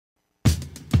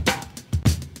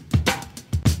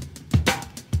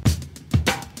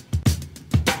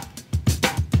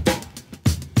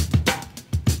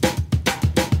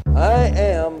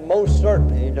most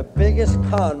certainly the biggest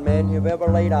con man you've ever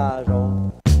laid eyes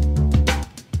on.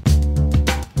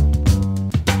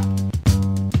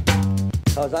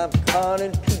 'Cause I'm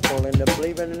conning people into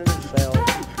believing in themselves.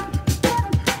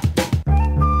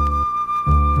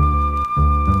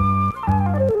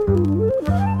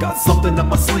 Got something up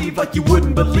my sleeve like you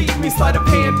wouldn't believe me. Sleight of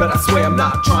hand, but I swear I'm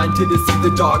not trying to deceive.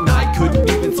 The Dark Knight couldn't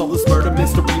even solve this murder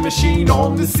mystery machine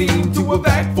on the scene. To a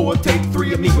act for take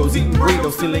three amigos eating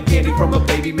burritos, stealing candy from a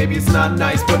baby. Maybe it's not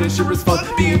nice, but it sure is fun.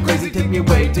 Being crazy, take me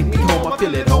away, take me home. I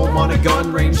feel at home on a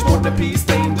gun range, sporting a pea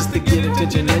stain just to get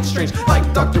attention. It's strange, like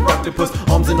Dr. Octopus,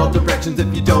 arms in all directions.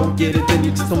 If you don't get it, then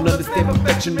you just don't understand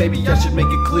perfection. Maybe I should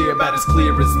make it clear, about as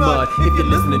clear as mud. If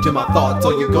you're listening to my thoughts,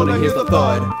 all you're gonna hear's the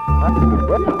thud.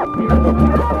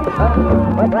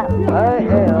 I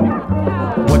am.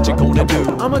 What you gonna do?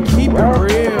 I'ma keep it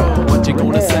real. What you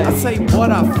gonna say? I say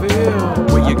what I feel.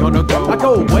 Where you gonna go? I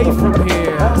go away from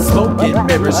here. Smoking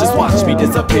mirrors, just watch me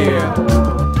disappear.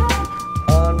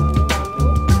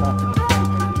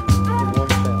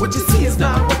 What you see is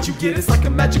not what you get. It's like a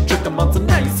magic trick. I'm on some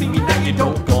now. You see me now, you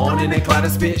don't. Go on in a cloud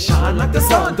of spit, shine like the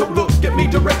sun. Don't look at me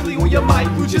directly, or you might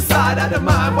lose your side out of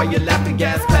mind. While you're laughing,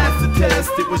 gas past the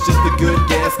test. It was just a good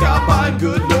guess. Got by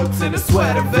good looks in a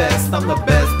sweater vest. I'm the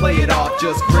best. Play it off,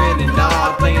 just grin and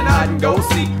nod. Playing hide and go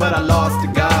seek, but I lost to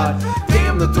God.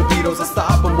 Damn the torpedoes, I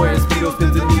stop. I'm wearing speedos,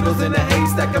 pins and needles in a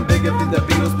haystack. I'm bigger than the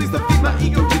Beatles. Please don't feed my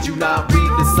ego. Did you not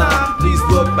read the sign? Please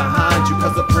look behind you,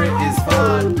 'cause the print is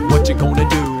fine. What you gonna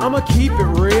do? I'ma keep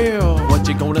it real. What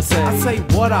you gonna say? I say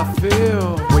what I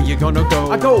feel. Where you gonna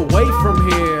go? I go away from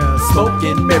here.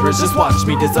 Smoking mirrors, just watch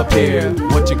me disappear.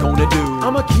 What you gonna do?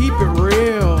 I'ma keep it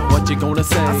real. What you gonna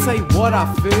say? I say what I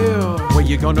feel. Where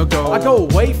you gonna go? I go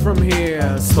away from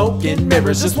here. Smoking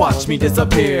mirrors, just watch me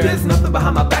disappear. There's nothing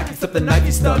behind my back except the knife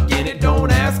you stuck in it.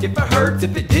 Don't ask if it hurts,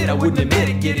 if it did I wouldn't admit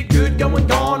it. Get it good, going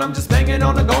gone. I'm just banging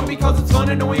on the gong because it's fun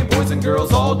annoying boys and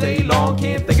girls all day long.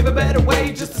 Can't think of a better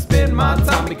way just to spend my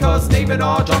time, because David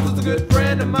R. Johnson's a good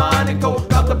friend of mine. And go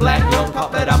got the black young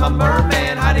cop that I'm a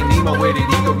merman. Hiding Nemo, where did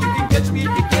he go? You can catch me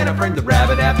if you can. I framed the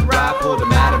rabbit after I pulled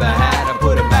him out of a hat. I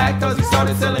put him back 'cause he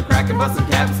started selling crack and busting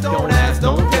caps. Don't ask,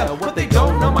 don't tell. What they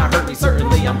don't know might hurt me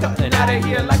certainly. I'm cutting out of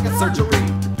here like a surgery.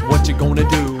 What you gonna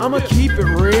do? I'ma keep it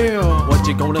real. What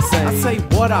you gonna say? I say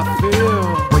what I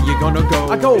feel. Where you gonna go?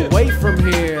 I go away from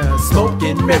here.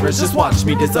 Smoking mirrors, just watch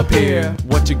me disappear.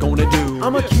 What you gonna do?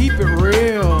 I'ma keep it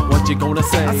real. What you gonna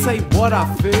say? I say what I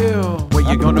feel. Where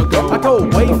you gonna go? I go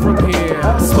away from here.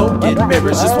 Smoking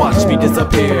mirrors, just watch me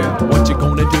disappear. What you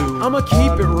gonna do? I'ma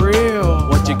keep it real.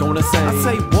 What you gonna say? I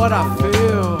say what I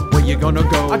feel. Where you gonna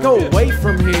go? I go away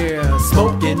from here.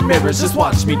 Smoking mirrors, just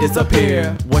watch me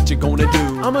disappear. What you gonna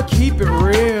do? I'ma keep it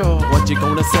real. What you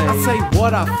gonna say? I say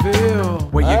what I feel.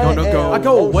 Where you gonna go? I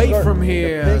go away from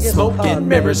here. Smoking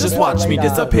mirrors, just watch me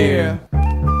disappear.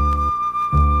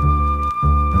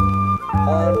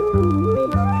 Con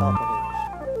means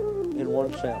confidence in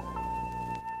oneself.